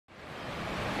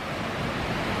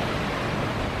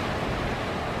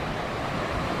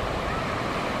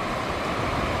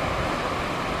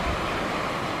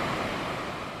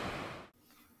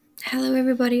Hello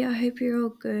everybody, I hope you're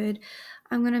all good.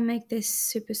 I'm going to make this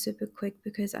super quick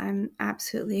because I'm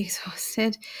absolutely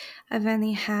exhausted. I've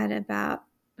only had about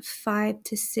 5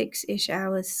 to 6-ish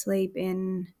hours sleep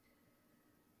in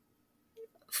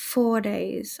 4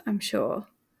 days, I'm sure.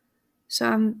 So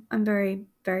I'm very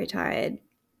tired.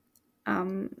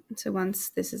 So once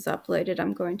this is uploaded,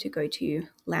 I'm going to go to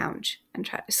lounge and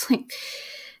try to sleep.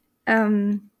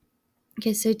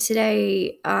 Okay, so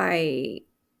today I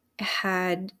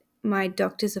had my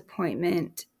doctor's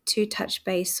appointment to touch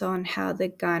base on how the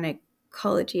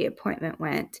gynecology appointment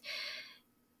went.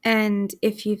 And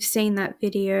if you've seen that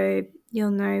video,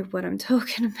 you'll know what I'm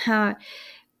talking about.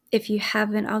 If you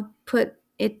haven't, I'll put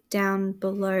it down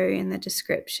below in the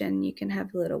description. You can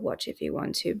have a little watch if you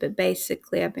want to. But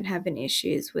basically, I've been having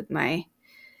issues with my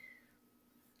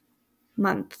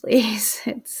monthlies.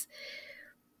 It's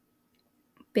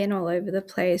been all over the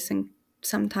place and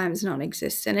sometimes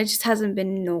non-existent. It just hasn't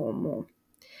been normal.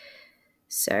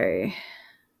 So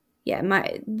yeah,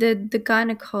 the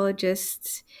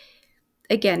gynecologist,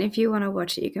 again, if you want to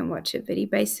watch it, you can watch it, but he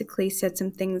basically said some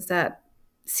things that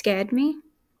scared me,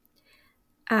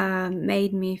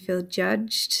 made me feel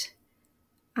judged,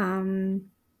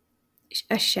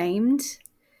 ashamed,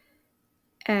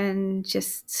 and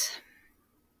just,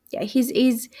 yeah,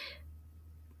 he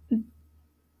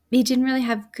didn't really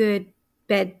have good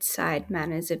bedside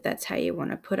manners, if that's how you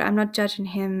want to put it. I'm not judging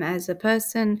him as a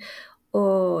person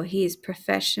or his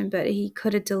profession, but he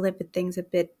could have delivered things a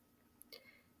bit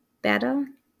better.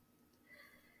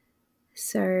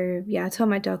 So yeah, I told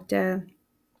my doctor,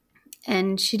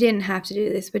 and she didn't have to do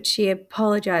this, but she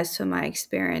apologized for my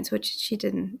experience, which she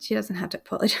doesn't have to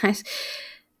apologize.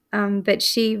 But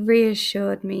she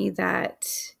reassured me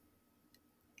that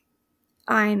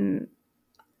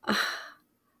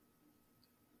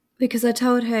because I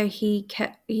told her he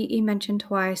mentioned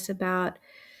twice about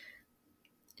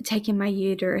taking my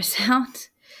uterus out.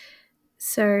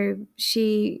 So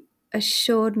she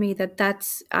assured me that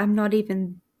I'm not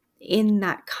even in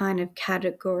that kind of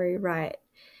category right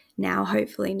now,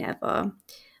 hopefully never.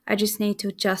 I just need to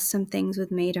adjust some things with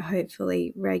me to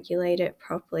hopefully regulate it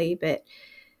properly. But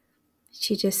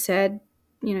she just said,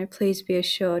 please be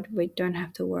assured we don't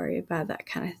have to worry about that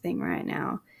kind of thing right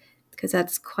now, because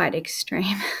that's quite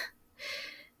extreme.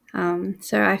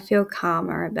 So I feel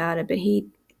calmer about it. But he,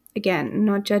 again,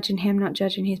 not judging him, not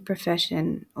judging his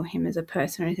profession or him as a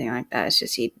person or anything like that. It's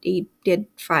just he did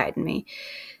frighten me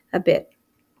a bit.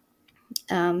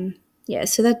 Yeah,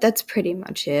 so that's pretty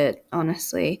much it,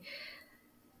 honestly.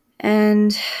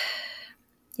 And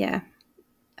yeah,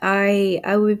 I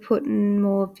will be putting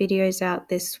more videos out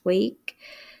this week.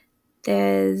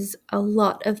 There's a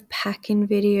lot of packing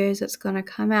videos that's going to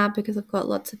come out because I've got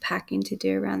lots of packing to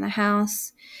do around the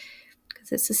house,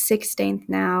 because it's the 16th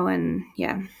now, and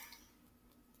yeah,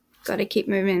 got to keep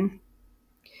moving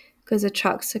because the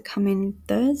trucks are coming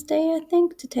Thursday, I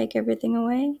think, to take everything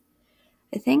away.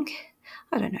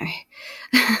 I don't know.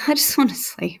 I just want to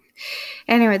sleep.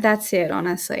 Anyway, that's it,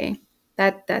 honestly.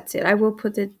 That's it. I will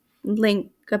put the link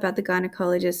about the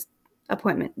gynecologist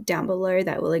appointment down below.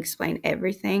 That will explain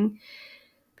everything.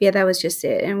 But yeah, that was just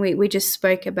it. And we just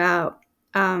spoke about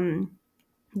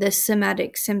the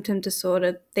somatic symptom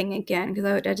disorder thing again,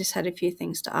 because I just had a few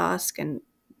things to ask and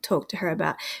talk to her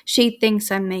about. She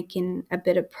thinks I'm making a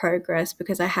bit of progress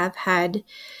because I have had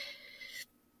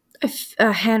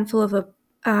a handful of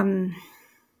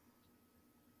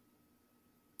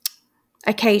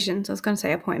occasions, I was going to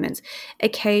say appointments,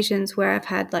 occasions where I've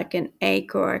had like an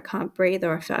ache or I can't breathe,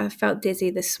 or I felt dizzy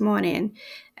this morning,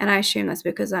 and I assume that's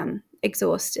because I'm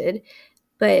exhausted,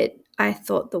 but I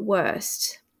thought the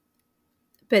worst.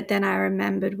 But then I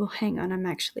remembered, well, hang on, I'm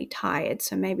actually tired,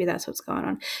 so maybe that's what's going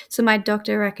on. So my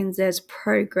doctor reckons there's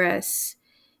progress.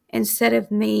 Instead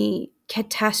of me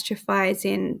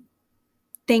catastrophizing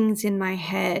things in my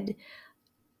head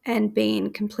and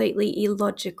being completely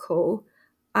illogical,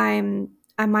 I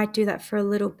might do that for a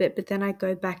little bit, but then I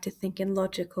go back to thinking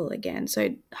logical again. So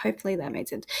hopefully that made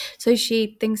sense. So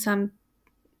she thinks I'm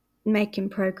making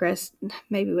progress,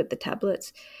 maybe with the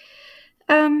tablets.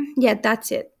 Yeah,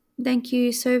 that's it. Thank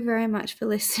you so very much for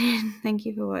listening. Thank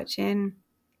you for watching.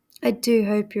 I do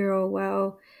hope you're all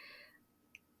well.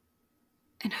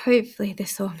 And hopefully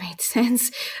this all made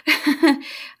sense.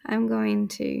 I'm going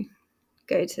to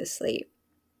go to sleep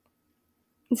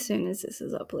as soon as this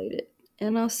is uploaded.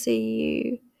 And I'll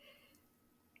see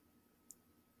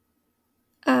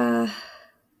you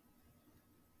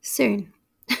soon.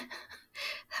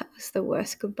 That was the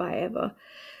worst goodbye ever.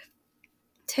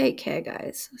 Take care,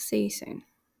 guys. I'll see you soon.